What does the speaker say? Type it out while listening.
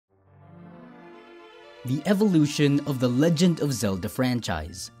The evolution of the Legend of Zelda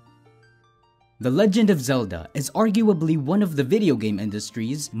franchise. The Legend of Zelda is arguably one of the video game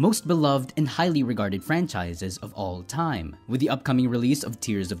industry's most beloved and highly regarded franchises of all time. With the upcoming release of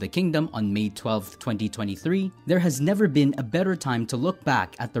Tears of the Kingdom on May 12, 2023, there has never been a better time to look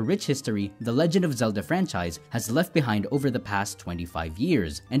back at the rich history the Legend of Zelda franchise has left behind over the past 25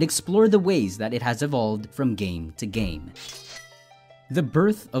 years and explore the ways that it has evolved from game to game. The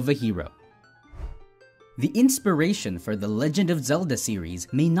birth of a hero. The inspiration for the Legend of Zelda series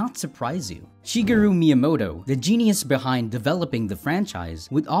may not surprise you. Shigeru Miyamoto, the genius behind developing the franchise,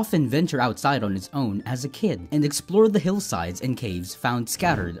 would often venture outside on his own as a kid and explore the hillsides and caves found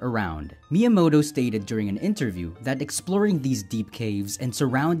scattered around. Miyamoto stated during an interview that exploring these deep caves and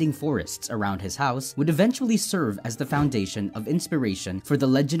surrounding forests around his house would eventually serve as the foundation of inspiration for the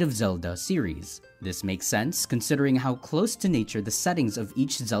Legend of Zelda series. This makes sense considering how close to nature the settings of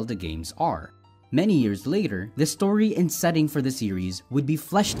each Zelda games are. Many years later, the story and setting for the series would be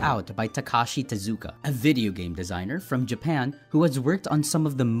fleshed out by Takashi Tezuka, a video game designer from Japan who has worked on some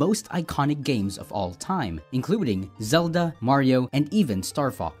of the most iconic games of all time, including Zelda, Mario, and even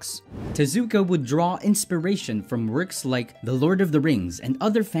Star Fox. Tezuka would draw inspiration from works like The Lord of the Rings and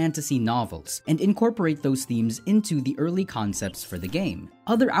other fantasy novels, and incorporate those themes into the early concepts for the game.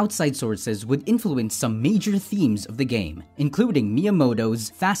 Other outside sources would influence some major themes of the game, including Miyamoto's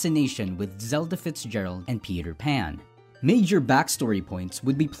fascination with Zelda Fitzgerald and Peter Pan. Major backstory points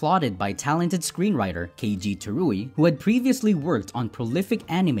would be plotted by talented screenwriter Keiji Terui, who had previously worked on prolific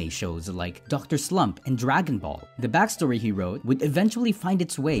anime shows like Dr. Slump and Dragon Ball. The backstory he wrote would eventually find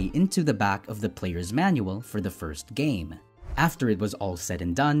its way into the back of the player's manual for the first game. After it was all said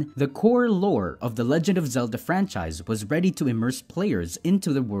and done, the core lore of the Legend of Zelda franchise was ready to immerse players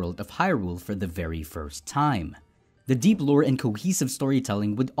into the world of Hyrule for the very first time. The deep lore and cohesive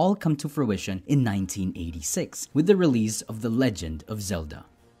storytelling would all come to fruition in 1986 with the release of The Legend of Zelda.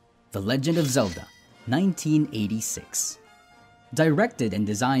 The Legend of Zelda, 1986. Directed and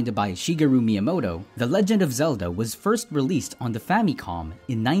designed by Shigeru Miyamoto, The Legend of Zelda was first released on the Famicom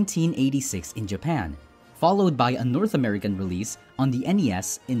in 1986 in Japan, followed by a North American release on the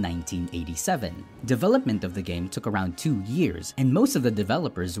NES in 1987. Development of the game took around 2 years, and most of the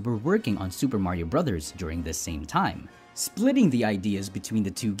developers were working on Super Mario Bros. During this same time. Splitting the ideas between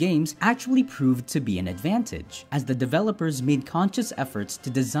the two games actually proved to be an advantage, as the developers made conscious efforts to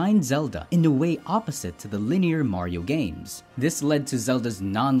design Zelda in a way opposite to the linear Mario games. This led to Zelda's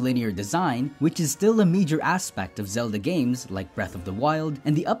non-linear design, which is still a major aspect of Zelda games like Breath of the Wild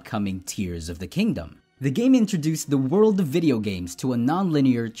and the upcoming Tears of the Kingdom. The game introduced the world of video games to a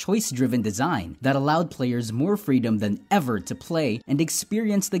non-linear, choice-driven design that allowed players more freedom than ever to play and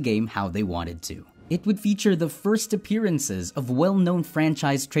experience the game how they wanted to. It would feature the first appearances of well-known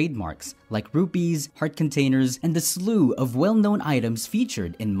franchise trademarks like rupees, heart containers, and a slew of well-known items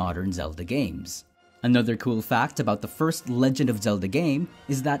featured in modern Zelda games. Another cool fact about the first Legend of Zelda game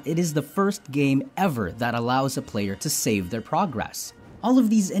is that it is the first game ever that allows a player to save their progress. All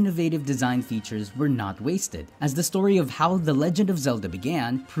of these innovative design features were not wasted, as the story of how The Legend of Zelda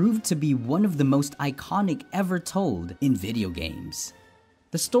began proved to be one of the most iconic ever told in video games.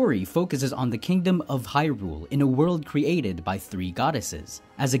 The story focuses on the kingdom of Hyrule in a world created by 3 goddesses.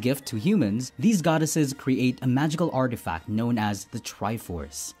 As a gift to humans, these goddesses create a magical artifact known as the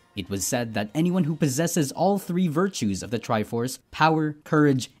Triforce. It was said that anyone who possesses all 3 virtues of the Triforce, power,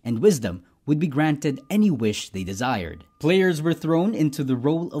 courage, and wisdom, would be granted any wish they desired. Players were thrown into the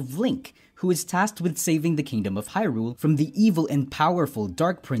role of Link, who is tasked with saving the kingdom of Hyrule from the evil and powerful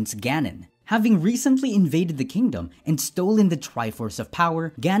Dark Prince Ganon. Having recently invaded the kingdom and stolen the Triforce of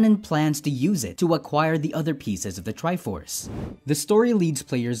Power, Ganon plans to use it to acquire the other pieces of the Triforce. The story leads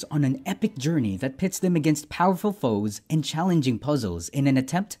players on an epic journey that pits them against powerful foes and challenging puzzles in an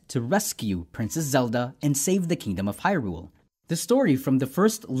attempt to rescue Princess Zelda and save the kingdom of Hyrule. The story from the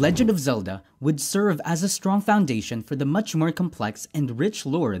first Legend of Zelda would serve as a strong foundation for the much more complex and rich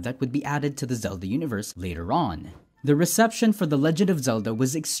lore that would be added to the Zelda universe later on. The reception for The Legend of Zelda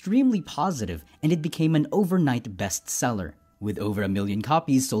was extremely positive, and it became an overnight bestseller, with over 1 million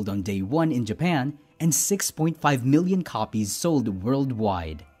copies sold on day 1 in Japan and 6.5 million copies sold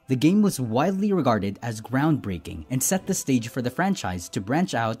worldwide. The game was widely regarded as groundbreaking and set the stage for the franchise to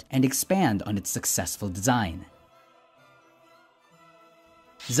branch out and expand on its successful design.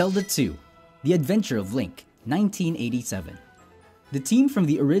 Zelda 2: The Adventure of Link, 1987. The team from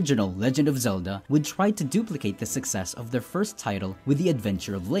the original Legend of Zelda would try to duplicate the success of their first title with The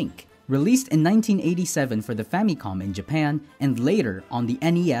Adventure of Link. Released in 1987 for the Famicom in Japan and later on the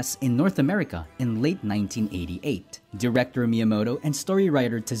NES in North America in late 1988. Director Miyamoto and story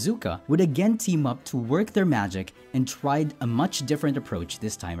writer Tezuka would again team up to work their magic and tried a much different approach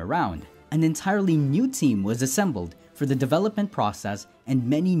this time around. An entirely new team was assembled for the development process and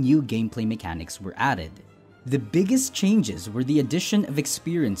many new gameplay mechanics were added. The biggest changes were the addition of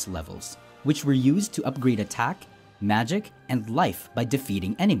experience levels, which were used to upgrade attack, magic, and life by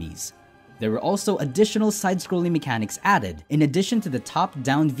defeating enemies. There were also additional side-scrolling mechanics added, in addition to the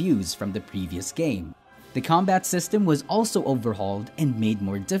top-down views from the previous game. The combat system was also overhauled and made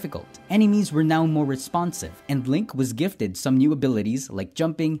more difficult. Enemies were now more responsive, and Link was gifted some new abilities like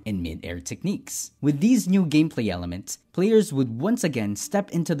jumping and mid-air techniques. With these new gameplay elements, players would once again step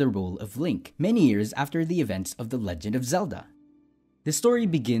into the role of Link, many years after the events of The Legend of Zelda. The story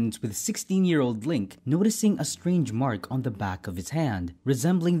begins with 16-year-old Link noticing a strange mark on the back of his hand,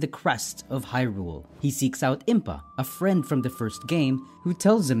 resembling the crest of Hyrule. He seeks out Impa, a friend from the first game, who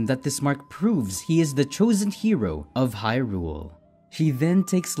tells him that this mark proves he is the chosen hero of Hyrule. She then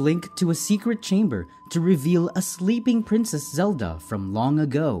takes Link to a secret chamber to reveal a sleeping Princess Zelda from long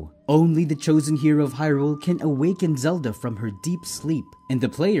ago. Only the chosen hero of Hyrule can awaken Zelda from her deep sleep, and the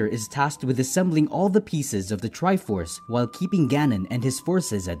player is tasked with assembling all the pieces of the Triforce while keeping Ganon and his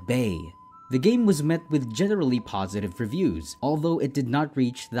forces at bay. The game was met with generally positive reviews, although it did not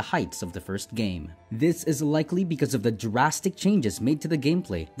reach the heights of the first game. This is likely because of the drastic changes made to the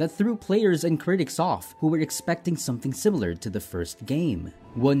gameplay that threw players and critics off who were expecting something similar to the first game.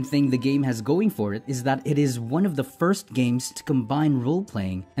 One thing the game has going for it is that it is one of the first games to combine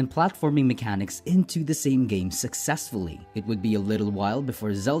role-playing and platforming mechanics into the same game successfully. It would be a little while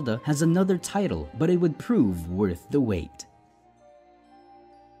before Zelda has another title, but it would prove worth the wait.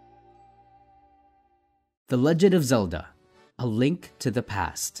 The Legend of Zelda: A Link to the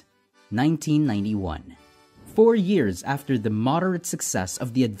Past, 1991. 4 years after the moderate success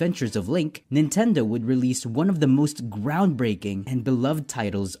of The Adventures of Link, Nintendo would release one of the most groundbreaking and beloved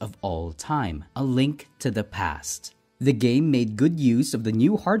titles of all time, A Link to the Past. The game made good use of the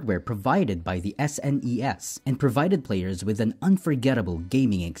new hardware provided by the SNES and provided players with an unforgettable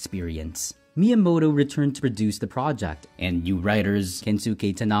gaming experience. Miyamoto returned to produce the project, and new writers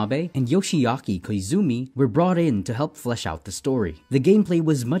Kensuke Tanabe and Yoshiaki Koizumi were brought in to help flesh out the story. The gameplay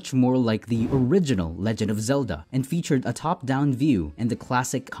was much more like the original Legend of Zelda and featured a top-down view and the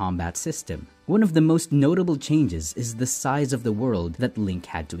classic combat system. One of the most notable changes is the size of the world that Link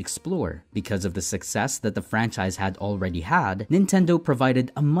had to explore. Because of the success that the franchise had already had, Nintendo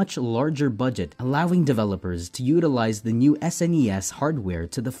provided a much larger budget, allowing developers to utilize the new SNES hardware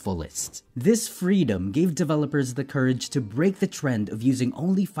to the fullest. This freedom gave developers the courage to break the trend of using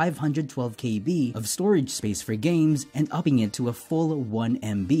only 512 KB of storage space for games and upping it to a full 1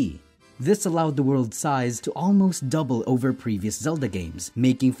 MB. This allowed the world size to almost double over previous Zelda games,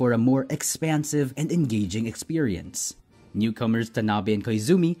 making for a more expansive and engaging experience. Newcomers Tanabe and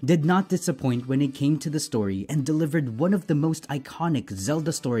Koizumi did not disappoint when it came to the story and delivered one of the most iconic Zelda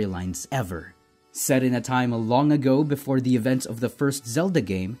storylines ever. Set in a time long ago before the events of the first Zelda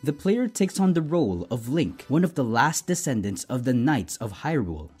game, the player takes on the role of Link, one of the last descendants of the Knights of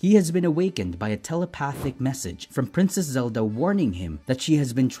Hyrule. He has been awakened by a telepathic message from Princess Zelda warning him that she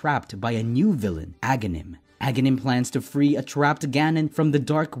has been trapped by a new villain, Aghanim. Aghanim plans to free a trapped Ganon from the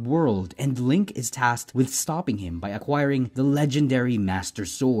Dark World, and Link is tasked with stopping him by acquiring the legendary Master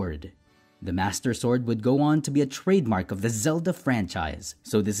Sword. The Master Sword would go on to be a trademark of the Zelda franchise,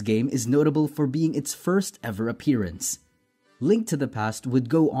 so this game is notable for being its first ever appearance. Link to the Past would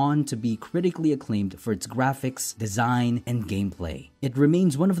go on to be critically acclaimed for its graphics, design, and gameplay. It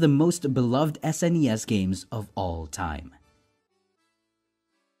remains one of the most beloved SNES games of all time.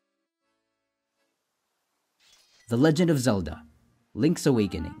 The Legend of Zelda: Link's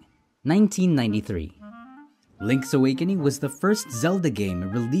Awakening, 1993. Link's Awakening was the first Zelda game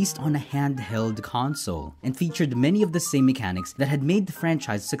released on a handheld console and featured many of the same mechanics that had made the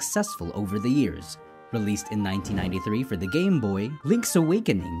franchise successful over the years. Released in 1993 for the Game Boy, Link's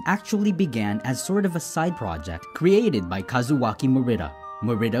Awakening actually began as sort of a side project created by Kazuaki Morita.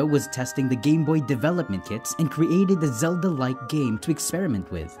 Morita was testing the Game Boy development kits and created a Zelda-like game to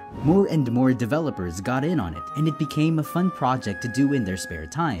experiment with. More and more developers got in on it, and it became a fun project to do in their spare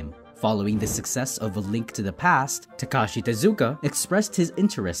time. Following the success of A Link to the Past, Takashi Tezuka expressed his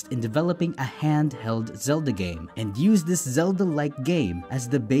interest in developing a handheld Zelda game and used this Zelda-like game as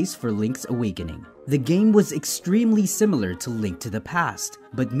the base for Link's Awakening. The game was extremely similar to Link to the Past,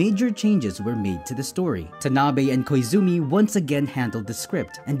 but major changes were made to the story. Tanabe and Koizumi once again handled the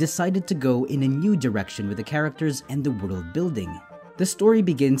script and decided to go in a new direction with the characters and the world building. The story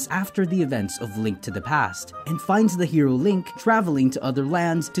begins after the events of Link to the Past, and finds the hero Link traveling to other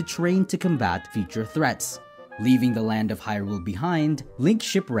lands to train to combat future threats. Leaving the land of Hyrule behind, Link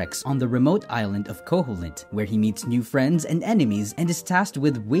shipwrecks on the remote island of Koholint, where he meets new friends and enemies and is tasked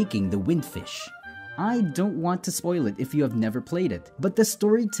with waking the Windfish. I don't want to spoil it if you have never played it, but the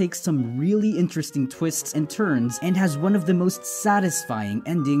story takes some really interesting twists and turns and has one of the most satisfying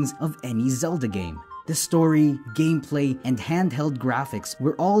endings of any Zelda game. The story, gameplay, and handheld graphics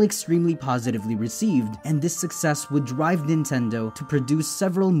were all extremely positively received, and this success would drive Nintendo to produce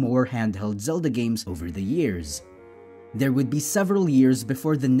several more handheld Zelda games over the years. There would be several years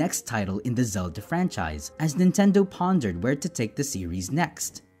before the next title in the Zelda franchise, as Nintendo pondered where to take the series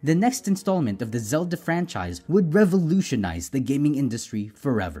next. The next installment of the Zelda franchise would revolutionize the gaming industry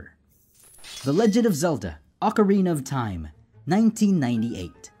forever. The Legend of Zelda: Ocarina of Time,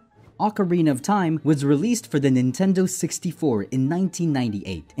 1998. Ocarina of Time was released for the Nintendo 64 in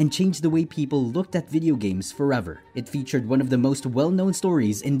 1998 and changed the way people looked at video games forever. It featured one of the most well-known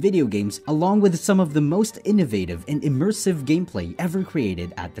stories in video games, along with some of the most innovative and immersive gameplay ever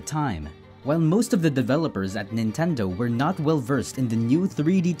created at the time. While most of the developers at Nintendo were not well versed in the new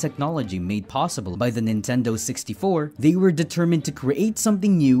 3D technology made possible by the Nintendo 64, they were determined to create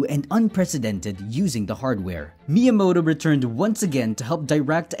something new and unprecedented using the hardware. Miyamoto returned once again to help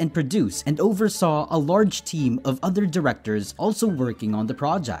direct and produce, and oversaw a large team of other directors also working on the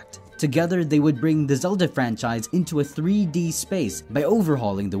project. Together, they would bring the Zelda franchise into a 3D space by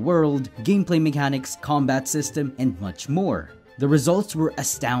overhauling the world, gameplay mechanics, combat system, and much more. The results were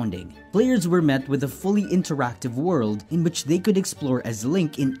astounding. Players were met with a fully interactive world in which they could explore as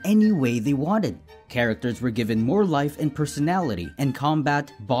Link in any way they wanted. Characters were given more life and personality, and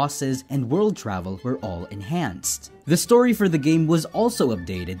combat, bosses, and world travel were all enhanced. The story for the game was also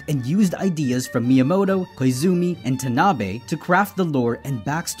updated and used ideas from Miyamoto, Koizumi, and Tanabe to craft the lore and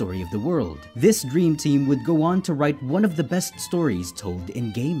backstory of the world. This dream team would go on to write one of the best stories told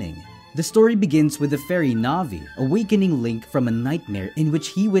in gaming. The story begins with the fairy Navi awakening Link from a nightmare in which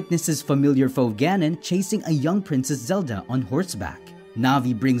he witnesses familiar foe Ganon chasing a young Princess Zelda on horseback.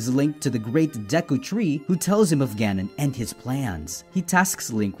 Navi brings Link to the great Deku Tree, who tells him of Ganon and his plans. He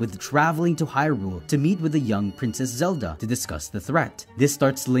tasks Link with traveling to Hyrule to meet with the young Princess Zelda to discuss the threat. This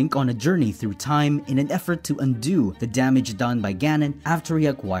starts Link on a journey through time in an effort to undo the damage done by Ganon after he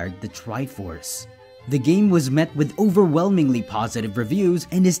acquired the Triforce. The game was met with overwhelmingly positive reviews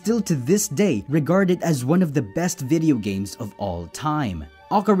and is still to this day regarded as one of the best video games of all time.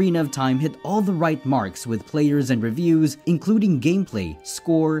 Ocarina of Time hit all the right marks with players and reviews, including gameplay,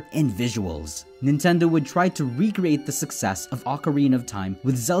 score, and visuals. Nintendo would try to recreate the success of Ocarina of Time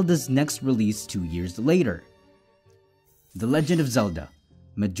with Zelda's next release 2 years later. The Legend of Zelda: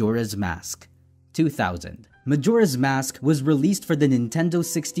 Majora's Mask, 2000. Majora's Mask was released for the Nintendo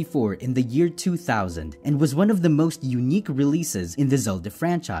 64 in the year 2000 and was one of the most unique releases in the Zelda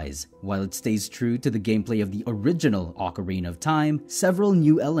franchise. While it stays true to the gameplay of the original Ocarina of Time, several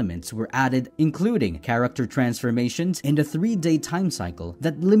new elements were added, including character transformations and a 3-day time cycle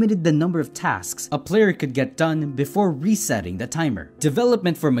that limited the number of tasks a player could get done before resetting the timer.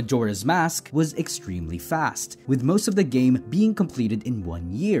 Development for Majora's Mask was extremely fast, with most of the game being completed in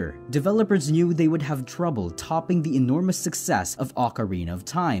 1 year. Developers knew they would have trouble topping the enormous success of Ocarina of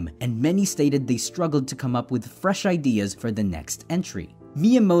Time, and many stated they struggled to come up with fresh ideas for the next entry.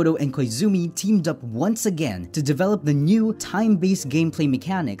 Miyamoto and Koizumi teamed up once again to develop the new time-based gameplay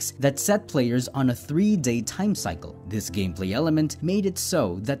mechanics that set players on a 3-day time cycle. This gameplay element made it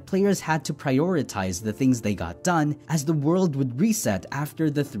so that players had to prioritize the things they got done, as the world would reset after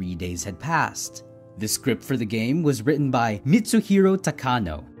the 3 days had passed. The script for the game was written by Mitsuhiro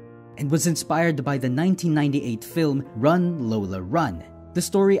Takano and was inspired by the 1998 film Run, Lola, Run. The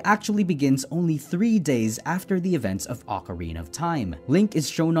story actually begins only 3 days after the events of Ocarina of Time. Link is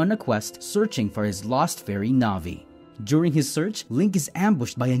shown on a quest searching for his lost fairy Navi. During his search, Link is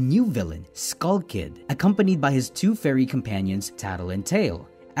ambushed by a new villain, Skull Kid, accompanied by his 2 fairy companions, Tattle and Tail.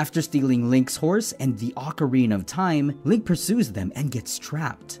 After stealing Link's horse and the Ocarina of Time, Link pursues them and gets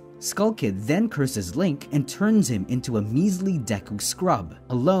trapped. Skull Kid then curses Link and turns him into a measly Deku scrub.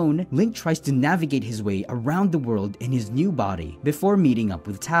 Alone, Link tries to navigate his way around the world in his new body before meeting up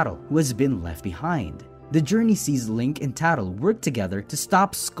with Tattle, who has been left behind. The journey sees Link and Tattle work together to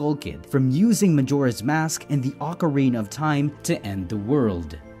stop Skull Kid from using Majora's Mask and the Ocarina of Time to end the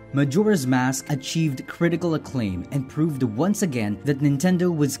world. Majora's Mask achieved critical acclaim and proved once again that Nintendo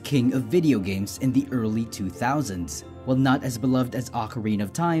was king of video games in the early 2000s. While not as beloved as Ocarina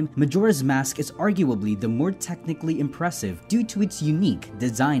of Time, Majora's Mask is arguably the more technically impressive due to its unique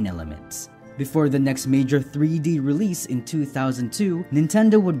design elements. Before the next major 3D release in 2002,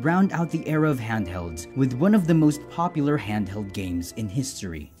 Nintendo would round out the era of handhelds with one of the most popular handheld games in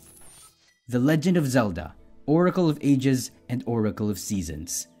history. The Legend of Zelda, Oracle of Ages and Oracle of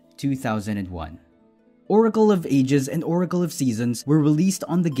Seasons, 2001. Oracle of Ages and Oracle of Seasons were released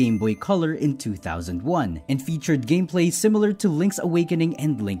on the Game Boy Color in 2001 and featured gameplay similar to Link's Awakening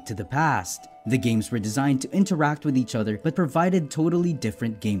and Link to the Past. The games were designed to interact with each other but provided totally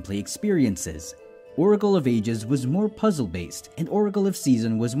different gameplay experiences. Oracle of Ages was more puzzle-based, and Oracle of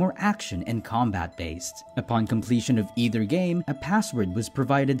Season was more action and combat-based. Upon completion of either game, a password was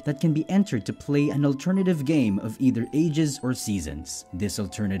provided that can be entered to play an alternative game of either Ages or Seasons. This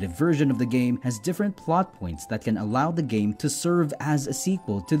alternative version of the game has different plot points that can allow the game to serve as a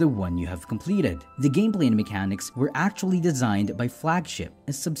sequel to the one you have completed. The gameplay and mechanics were actually designed by Flagship,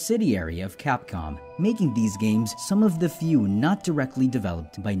 a subsidiary of Capcom, making these games some of the few not directly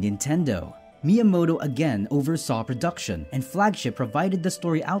developed by Nintendo. Miyamoto again oversaw production, and Flagship provided the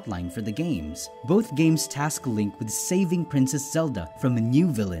story outline for the games. Both games task Link with saving Princess Zelda from a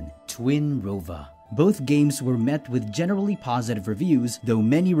new villain, Twin Rova. Both games were met with generally positive reviews, though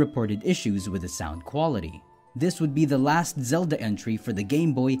many reported issues with the sound quality. This would be the last Zelda entry for the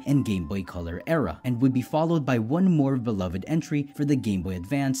Game Boy and Game Boy Color era, and would be followed by one more beloved entry for the Game Boy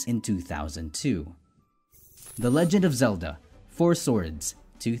Advance in 2002. The Legend of Zelda, Four Swords,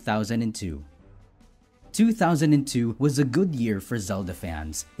 2002. 2002 was a good year for Zelda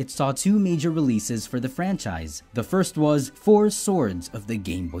fans. It saw two major releases for the franchise. The first was Four Swords of the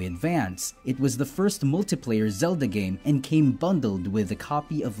Game Boy Advance. It was the first multiplayer Zelda game and came bundled with a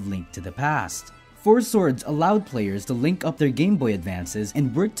copy of Link to the Past. Four Swords allowed players to link up their Game Boy Advances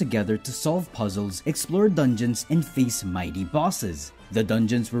and work together to solve puzzles, explore dungeons, and face mighty bosses. The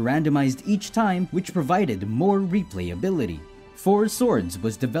dungeons were randomized each time, which provided more replayability. Four Swords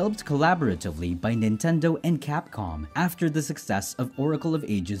was developed collaboratively by Nintendo and Capcom after the success of Oracle of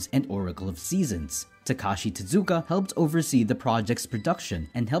Ages and Oracle of Seasons. Takashi Tezuka helped oversee the project's production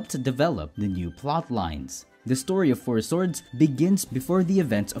and helped develop the new plot lines. The story of Four Swords begins before the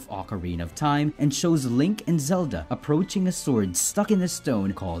events of Ocarina of Time and shows Link and Zelda approaching a sword stuck in a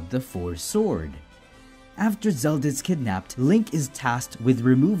stone called the Four Sword. After Zelda is kidnapped, Link is tasked with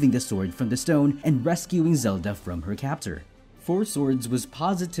removing the sword from the stone and rescuing Zelda from her captor. Four Swords was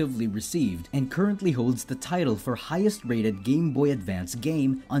positively received and currently holds the title for highest rated Game Boy Advance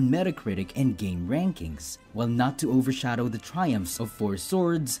game on Metacritic and game rankings. While not to overshadow the triumphs of Four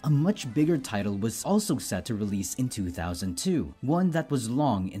Swords, a much bigger title was also set to release in 2002, one that was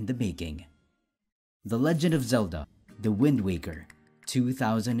long in the making. The Legend of Zelda, The Wind Waker,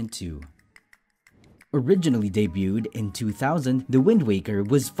 2002. Originally debuted in 2000, The Wind Waker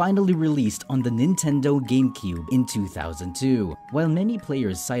was finally released on the Nintendo GameCube in 2002. While many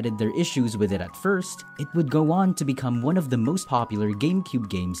players cited their issues with it at first, it would go on to become one of the most popular GameCube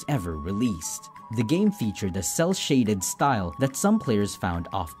games ever released. The game featured a cel-shaded style that some players found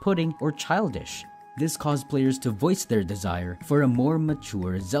off-putting or childish. This caused players to voice their desire for a more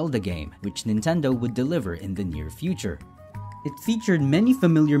mature Zelda game, which Nintendo would deliver in the near future. It featured many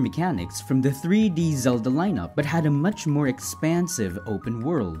familiar mechanics from the 3D Zelda lineup, but had a much more expansive open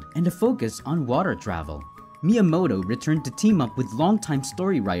world and a focus on water travel. Miyamoto returned to team up with longtime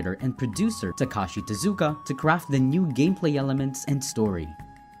story writer and producer Takashi Tezuka to craft the new gameplay elements and story.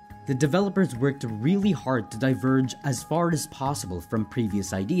 The developers worked really hard to diverge as far as possible from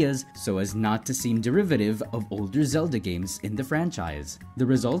previous ideas so as not to seem derivative of older Zelda games in the franchise. The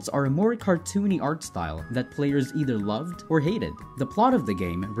results are a more cartoony art style that players either loved or hated. The plot of the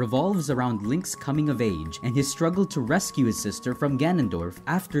game revolves around Link's coming of age and his struggle to rescue his sister from Ganondorf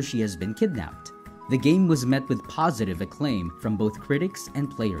after she has been kidnapped. The game was met with positive acclaim from both critics and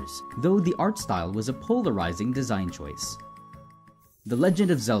players, though the art style was a polarizing design choice. The Legend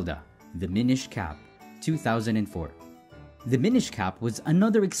of Zelda, The Minish Cap, 2004. The Minish Cap was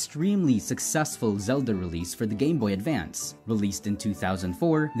another extremely successful Zelda release for the Game Boy Advance. Released in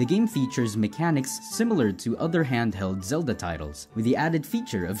 2004, the game features mechanics similar to other handheld Zelda titles, with the added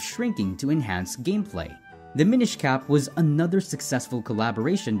feature of shrinking to enhance gameplay. The Minish Cap was another successful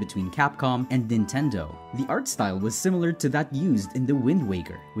collaboration between Capcom and Nintendo. The art style was similar to that used in The Wind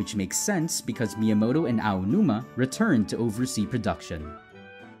Waker, which makes sense because Miyamoto and Aonuma returned to oversee production.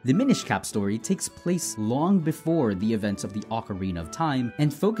 The Minish Cap story takes place long before the events of the Ocarina of Time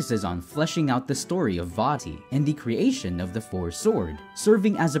and focuses on fleshing out the story of Vati and the creation of the Four Sword,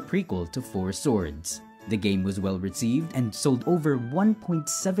 serving as a prequel to Four Swords. The game was well received and sold over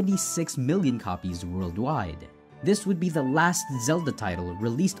 1.76 million copies worldwide. This would be the last Zelda title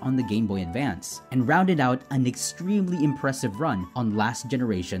released on the Game Boy Advance, and rounded out an extremely impressive run on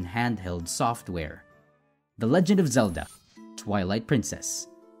last-generation handheld software. The Legend of Zelda: Twilight Princess,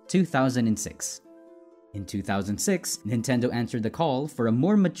 2006. In 2006, Nintendo answered the call for a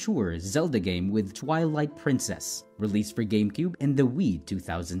more mature Zelda game with Twilight Princess, released for GameCube and the Wii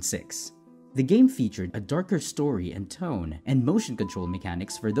 2006. The game featured a darker story and tone, and motion control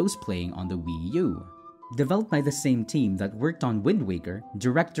mechanics for those playing on the Wii U. Developed by the same team that worked on Wind Waker,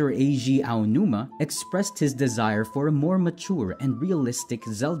 director Eiji Aonuma expressed his desire for a more mature and realistic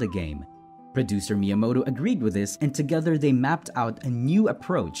Zelda game. Producer Miyamoto agreed with this, and together they mapped out a new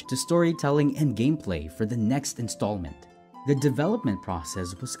approach to storytelling and gameplay for the next installment. The development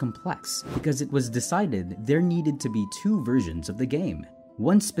process was complex because it was decided there needed to be two versions of the game,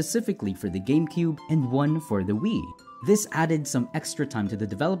 one specifically for the GameCube and one for the Wii. This added some extra time to the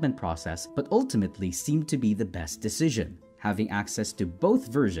development process, but ultimately seemed to be the best decision. Having access to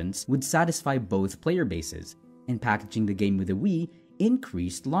both versions would satisfy both player bases, and packaging the game with the Wii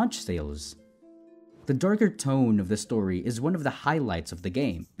increased launch sales. The darker tone of the story is one of the highlights of the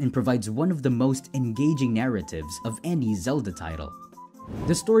game, and provides one of the most engaging narratives of any Zelda title.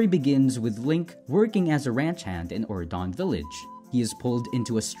 The story begins with Link working as a ranch hand in Ordon Village. He is pulled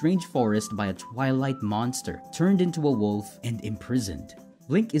into a strange forest by a Twilight monster, turned into a wolf, and imprisoned.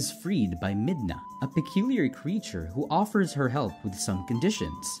 Link is freed by Midna, a peculiar creature who offers her help with some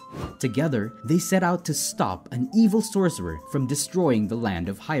conditions. Together, they set out to stop an evil sorcerer from destroying the land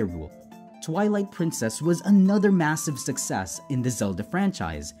of Hyrule. Twilight Princess was another massive success in the Zelda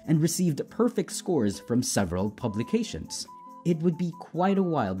franchise and received perfect scores from several publications. It would be quite a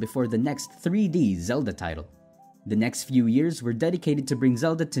while before the next 3D Zelda title. The next few years were dedicated to bring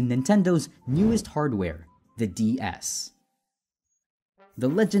Zelda to Nintendo's newest hardware, the DS. The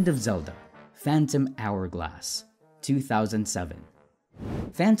Legend of Zelda: Phantom Hourglass, 2007.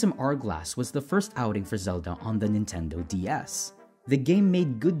 Phantom Hourglass was the first outing for Zelda on the Nintendo DS. The game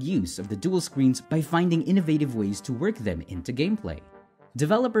made good use of the dual screens by finding innovative ways to work them into gameplay.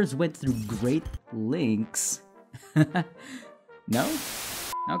 Developers went through great lengths no?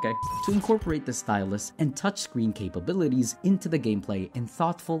 Okay. To incorporate the stylus and touchscreen capabilities into the gameplay in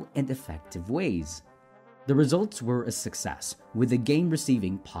thoughtful and effective ways. The results were a success, with the game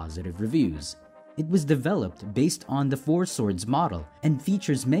receiving positive reviews. It was developed based on the Four Swords model and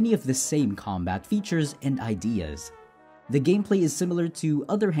features many of the same combat features and ideas. The gameplay is similar to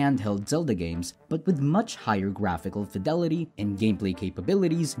other handheld Zelda games, but with much higher graphical fidelity and gameplay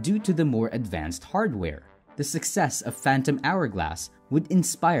capabilities due to the more advanced hardware. The success of Phantom Hourglass would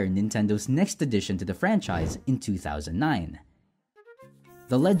inspire Nintendo's next addition to the franchise in 2009.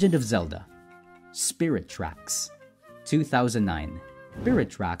 The Legend of Zelda: Spirit Tracks, 2009. Spirit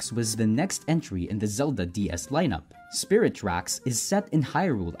Tracks was the next entry in the Zelda DS lineup. Spirit Tracks is set in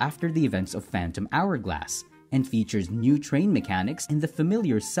Hyrule after the events of Phantom Hourglass, and features new train mechanics and the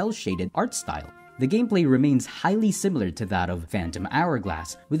familiar cel-shaded art style. The gameplay remains highly similar to that of Phantom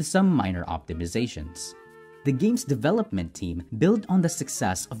Hourglass, with some minor optimizations. The game's development team built on the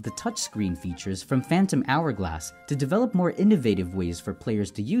success of the touchscreen features from Phantom Hourglass to develop more innovative ways for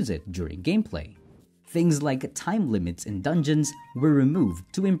players to use it during gameplay. Things like time limits in dungeons were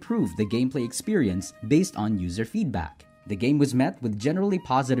removed to improve the gameplay experience based on user feedback. The game was met with generally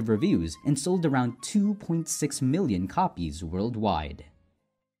positive reviews and sold around 2.6 million copies worldwide.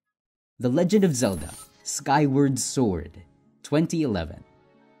 The Legend of Zelda: Skyward Sword, 2011.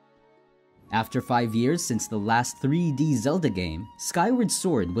 After 5 years since the last 3D Zelda game, Skyward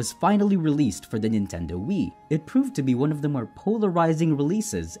Sword was finally released for the Nintendo Wii. It proved to be one of the more polarizing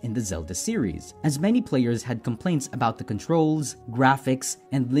releases in the Zelda series, as many players had complaints about the controls, graphics,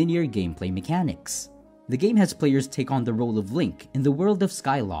 and linear gameplay mechanics. The game has players take on the role of Link in the world of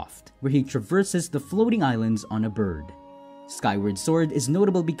Skyloft, where he traverses the floating islands on a bird. Skyward Sword is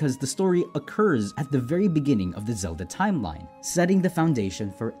notable because the story occurs at the very beginning of the Zelda timeline, setting the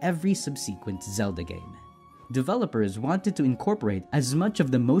foundation for every subsequent Zelda game. Developers wanted to incorporate as much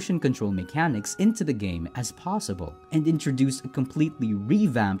of the motion control mechanics into the game as possible, and introduce a completely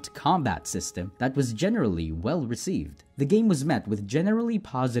revamped combat system that was generally well received. The game was met with generally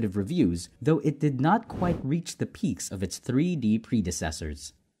positive reviews, though it did not quite reach the peaks of its 3D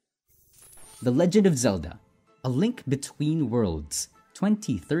predecessors. The Legend of Zelda: A Link Between Worlds,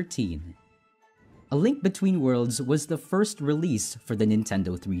 2013. A Link Between Worlds was the first release for the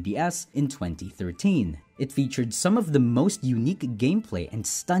Nintendo 3DS in 2013. It featured some of the most unique gameplay and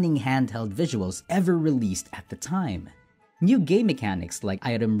stunning handheld visuals ever released at the time. New game mechanics like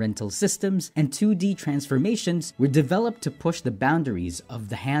item rental systems and 2D transformations were developed to push the boundaries of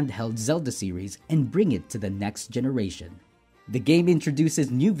the handheld Zelda series and bring it to the next generation. The game introduces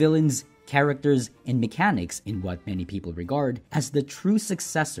new villains, characters, and mechanics in what many people regard as the true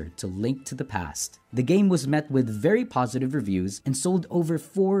successor to Link to the Past. The game was met with very positive reviews and sold over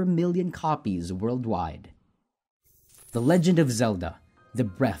 4 million copies worldwide. The Legend of Zelda: The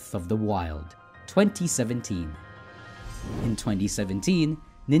Breath of the Wild, 2017. In 2017,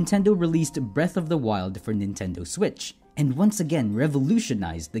 Nintendo released Breath of the Wild for Nintendo Switch, and once again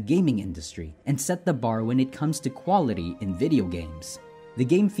revolutionized the gaming industry and set the bar when it comes to quality in video games. The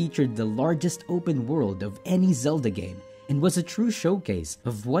game featured the largest open world of any Zelda game and was a true showcase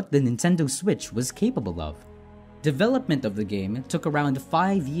of what the Nintendo Switch was capable of. Development of the game took around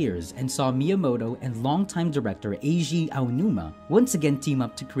 5 years and saw Miyamoto and longtime director Eiji Aonuma once again team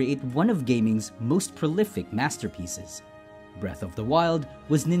up to create one of gaming's most prolific masterpieces. Breath of the Wild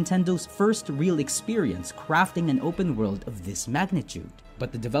was Nintendo's first real experience crafting an open world of this magnitude,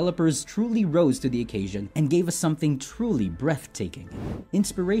 but the developers truly rose to the occasion and gave us something truly breathtaking.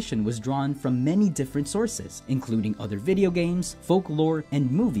 Inspiration was drawn from many different sources, including other video games, folklore, and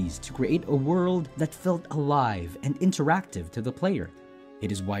movies to create a world that felt alive and interactive to the player.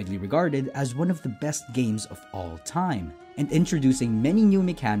 It is widely regarded as one of the best games of all time, and introducing many new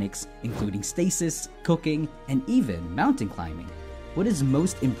mechanics including stasis, cooking, and even mountain climbing. What is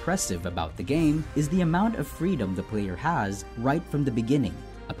most impressive about the game is the amount of freedom the player has right from the beginning.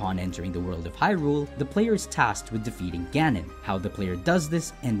 Upon entering the world of Hyrule, the player is tasked with defeating Ganon. How the player does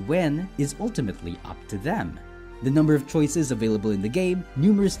this and when is ultimately up to them. The number of choices available in the game,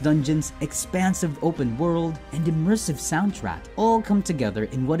 numerous dungeons, expansive open world, and immersive soundtrack all come together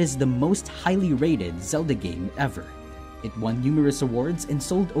in what is the most highly rated Zelda game ever. It won numerous awards and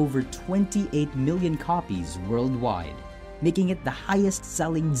sold over 28 million copies worldwide, making it the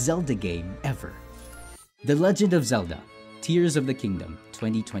highest-selling Zelda game ever. The Legend of Zelda: Tears of the Kingdom,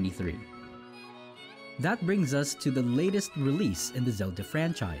 2023. That brings us to the latest release in the Zelda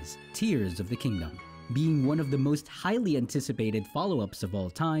franchise, Tears of the Kingdom. Being one of the most highly anticipated follow-ups of all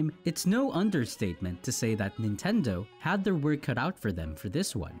time, it's no understatement to say that Nintendo had their work cut out for them for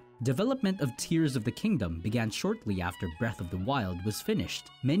this one. Development of Tears of the Kingdom began shortly after Breath of the Wild was finished.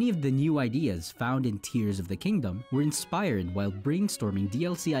 Many of the new ideas found in Tears of the Kingdom were inspired while brainstorming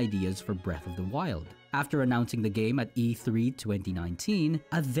DLC ideas for Breath of the Wild. After announcing the game at E3 2019,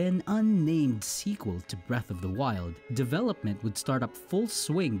 a then unnamed sequel to Breath of the Wild, development would start up full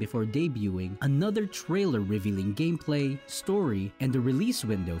swing before debuting another trailer revealing gameplay, story, and the release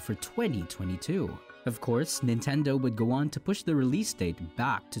window for 2022. Of course, Nintendo would go on to push the release date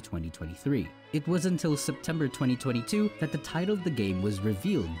back to 2023. It was until September 2022 that the title of the game was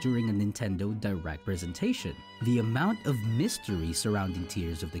revealed during a Nintendo Direct presentation. The amount of mystery surrounding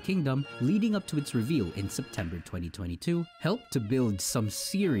Tears of the Kingdom leading up to its reveal in September 2022 helped to build some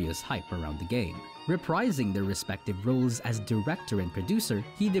serious hype around the game. Reprising their respective roles as director and producer,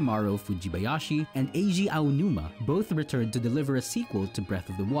 Hidemaru Fujibayashi and Eiji Aonuma both returned to deliver a sequel to Breath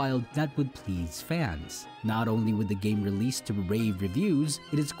of the Wild that would please fans. Not only would the game release to rave reviews,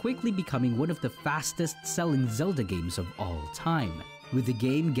 it is quickly becoming one of the fastest-selling Zelda games of all time. With the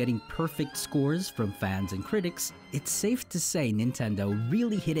game getting perfect scores from fans and critics, it's safe to say Nintendo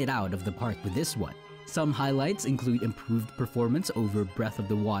really hit it out of the park with this one. Some highlights include improved performance over Breath of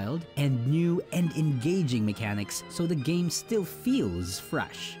the Wild and new and engaging mechanics so the game still feels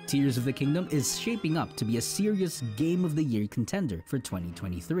fresh. Tears of the Kingdom is shaping up to be a serious Game of the Year contender for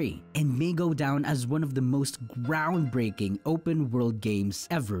 2023 and may go down as one of the most groundbreaking open-world games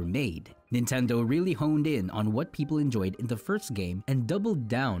ever made. Nintendo really honed in on what people enjoyed in the first game and doubled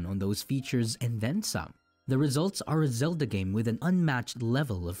down on those features and then some. The results are a Zelda game with an unmatched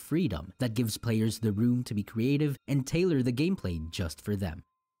level of freedom that gives players the room to be creative and tailor the gameplay just for them.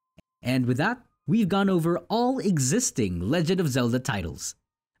 And with that, we've gone over all existing Legend of Zelda titles.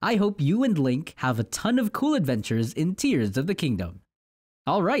 I hope you and Link have a ton of cool adventures in Tears of the Kingdom.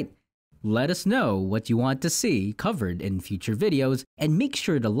 Alright, let us know what you want to see covered in future videos and make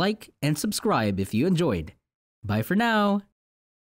sure to like and subscribe if you enjoyed. Bye for now!